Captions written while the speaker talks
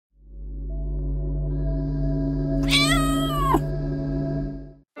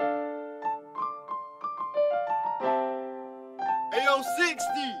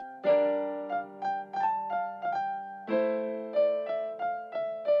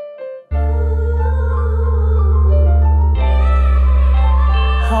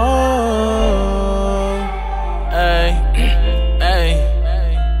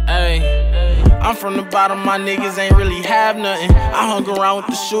bottom, my niggas ain't really have nothing. I hung around with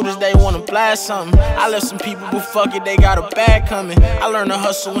the shooters, they wanna blast something. I left some people, but fuck it, they got a bag coming. I learned to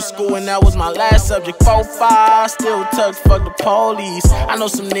hustle in school and that was my last subject. 4-5, still tucked, fuck the police. I know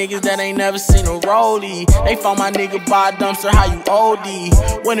some niggas that ain't never seen a rollie. They found my nigga by a dumpster, how you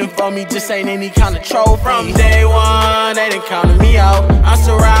OD? Winning for me just ain't any kind of trophy. From day one, they done counted me out. I'm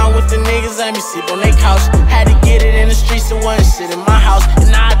surrounded with the niggas, let me sleep on their couch. Had to get it in the streets, so wasn't shit in my house.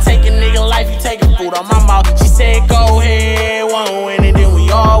 And now I take a nigga life, you taking food out my mouth. She said go ahead, one win it, then we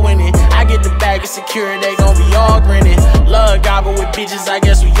all win it. I get the bag of security, they gon' be all grinning. Love God, but with bitches, I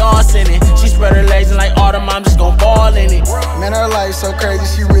guess we all sinning. She spread her legs and like autumn, I'm just gon' fall in it. Man, her life so crazy,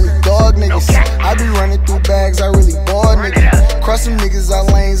 she really dog niggas. I be running through bags, I really ball niggas. Cross some niggas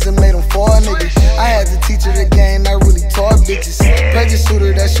out lanes and made them fall niggas. I had to teach her the game, I really taught bitches. Play the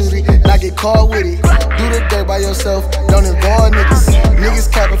shooter, that shooter, not get caught with it. Do the dirt by yourself, don't involve niggas.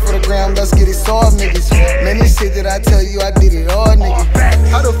 Niggas capping for the ground, let's get it solved niggas. Man, this shit that I tell you, I did it all nigga.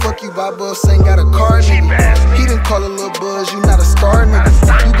 How the fuck you buy buffs, ain't got a car nigga? He done call a little buzz, you not a star nigga.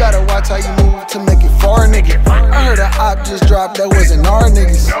 You gotta watch how you move to make it far nigga. I heard a op just dropped, that wasn't our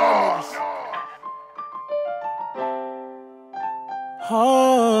niggas.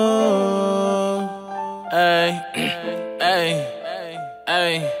 Oh, ay, ay,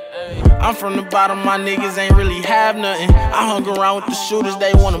 ay. I'm from the bottom, my niggas ain't really have nothing. I hung around with the shooters,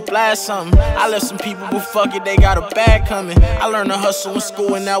 they wanna blast something. I left some people, but fuck it, they got a bag coming. I learned to hustle in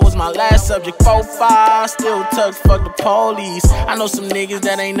school and that was my last subject. 4-5, still tucked, fuck the police. I know some niggas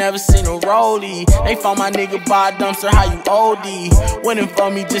that ain't never seen a rollie. They found my nigga by a dumpster, how you OD? Winning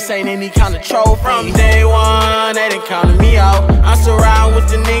for me just ain't any kind of trophy. From day one, they done counted me out. I'm surrounded with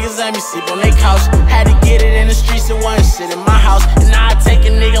the niggas, let me sleep on their couch. Had to get it in the streets, so wasn't shit in my house. And now I take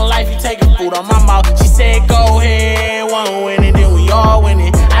a nigga life, you taking food out my mouth. She said go ahead, one win it, then we all win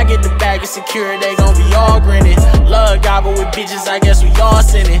it. I get the bag of security, they gon' be all grinning. Love God, but with bitches, I guess we all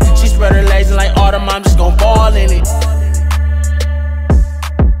sinning. She spread her legs and like autumn, I'm just gon' fall in it.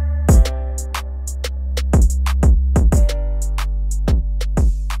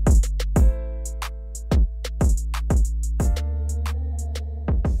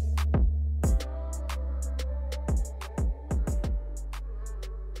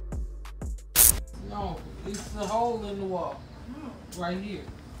 No, it's a hole in the wall. Right here.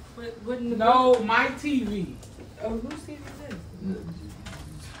 What in the No, my TV. Oh, whose TV is this?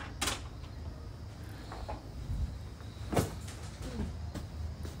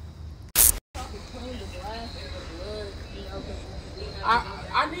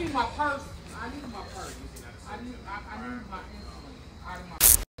 I need my purse. I need my purse. I need my insulin out of my